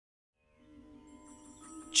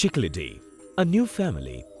Cichlidae, a new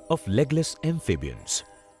family of legless amphibians.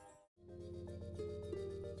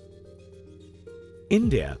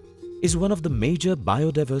 India is one of the major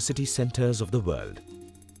biodiversity centers of the world.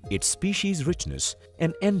 Its species richness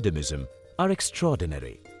and endemism are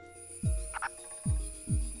extraordinary.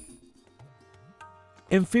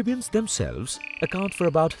 Amphibians themselves account for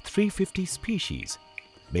about 350 species,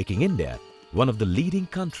 making India one of the leading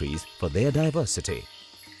countries for their diversity.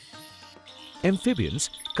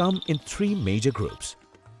 Amphibians come in three major groups: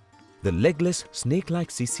 the legless snake-like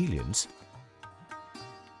caecilians,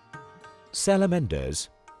 salamanders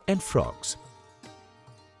and frogs.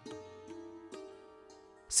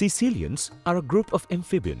 Caecilians are a group of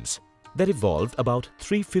amphibians that evolved about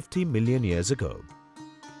 350 million years ago.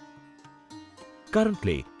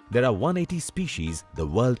 Currently, there are 180 species the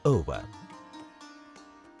world over.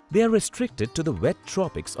 They are restricted to the wet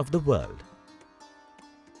tropics of the world.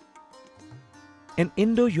 An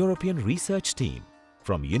Indo-European research team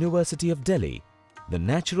from University of Delhi, the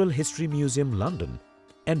Natural History Museum London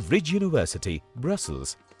and Vrij University,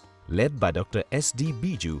 Brussels, led by Dr. S.D.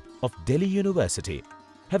 Biju of Delhi University,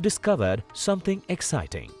 have discovered something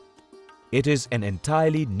exciting. It is an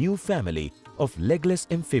entirely new family of legless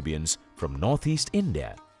amphibians from northeast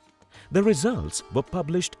India. The results were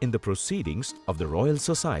published in the Proceedings of the Royal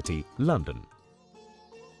Society, London.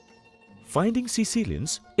 Finding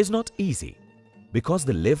caecilians is not easy because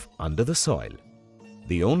they live under the soil.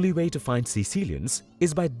 The only way to find caecilians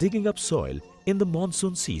is by digging up soil in the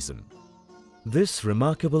monsoon season. This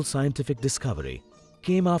remarkable scientific discovery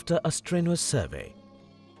came after a strenuous survey.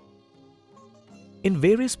 In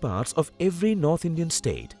various parts of every North Indian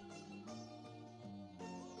state,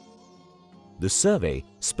 the survey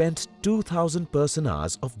spent 2,000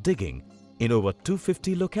 person-hours of digging in over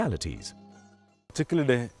 250 localities.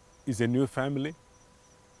 Cichlidae is a new family.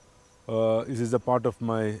 This is a part of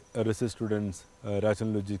my research students'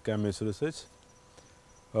 rational logic cameos research.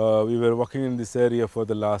 We were working in this area for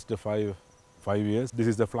the last five years. This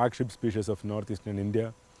is the flagship species of northeastern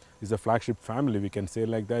India. It's a flagship family, we can say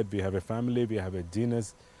like that. We have a family, we have a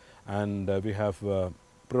genus, and we have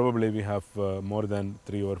more than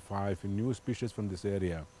 3 or 5 new species from this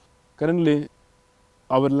area. Currently,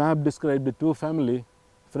 our lab described the 2 families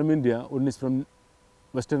from India. One is from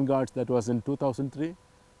Western Ghats, that was in 2003.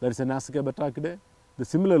 That is an Nasica batrachidae.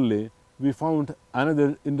 Similarly, we found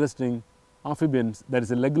another interesting amphibian, that is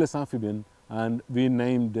a legless amphibian, and we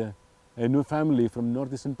named a new family from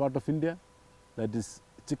northeastern part of India, that is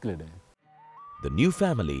Cichlidae. The new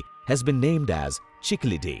family has been named as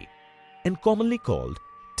Cichlidae and commonly called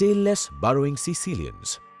tailless burrowing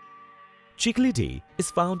caecilians. Cichlidae is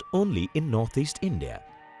found only in northeast India.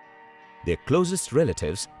 Their closest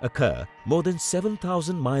relatives occur more than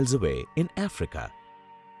 7,000 miles away in Africa.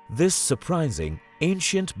 This surprising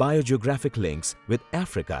ancient biogeographic links with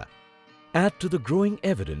Africa add to the growing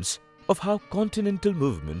evidence of how continental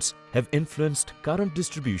movements have influenced current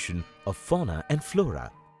distribution of fauna and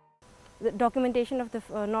flora. The documentation of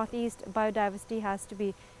the northeast biodiversity has to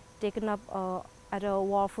be taken up at a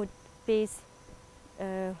war-foot pace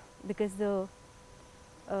because the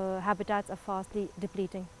habitats are fastly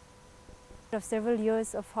depleting. After several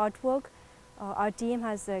years of hard work, our team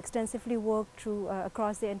has extensively worked through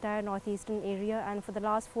across the entire northeastern area, and for the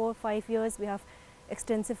last 4 or 5 years we have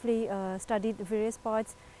extensively studied various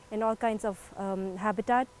parts in all kinds of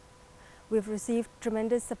habitat. We've received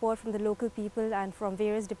tremendous support from the local people and from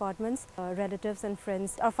various departments, relatives and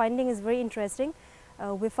friends. Our finding is very interesting.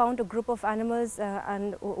 We found a group of animals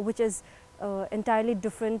which is entirely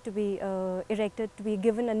different to be erected, to be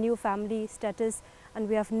given a new family status, and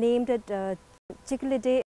we have named it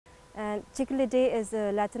Cichlidae. And Cichlidae is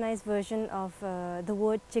a Latinized version of the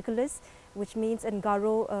word cicculus, which means in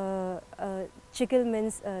Garo, chicle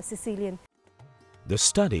means Sicilian. The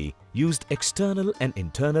study used external and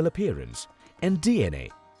internal appearance and DNA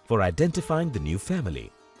for identifying the new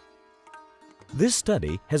family. This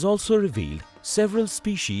study has also revealed several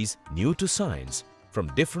species new to science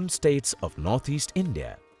from different states of northeast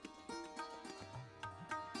India.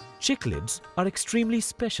 Cichlids are extremely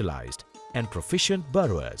specialized and proficient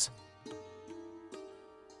burrowers.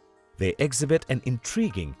 They exhibit an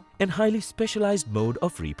intriguing and highly specialized mode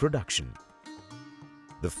of reproduction.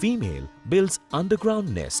 The female builds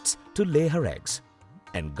underground nests to lay her eggs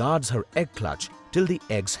and guards her egg clutch till the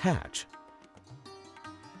eggs hatch.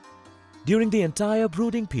 During the entire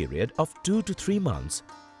brooding period of 2 to 3 months,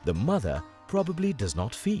 the mother probably does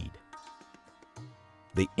not feed.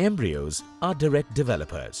 The embryos are direct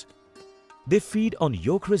developers. They feed on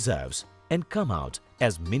yolk reserves and come out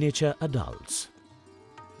as miniature adults.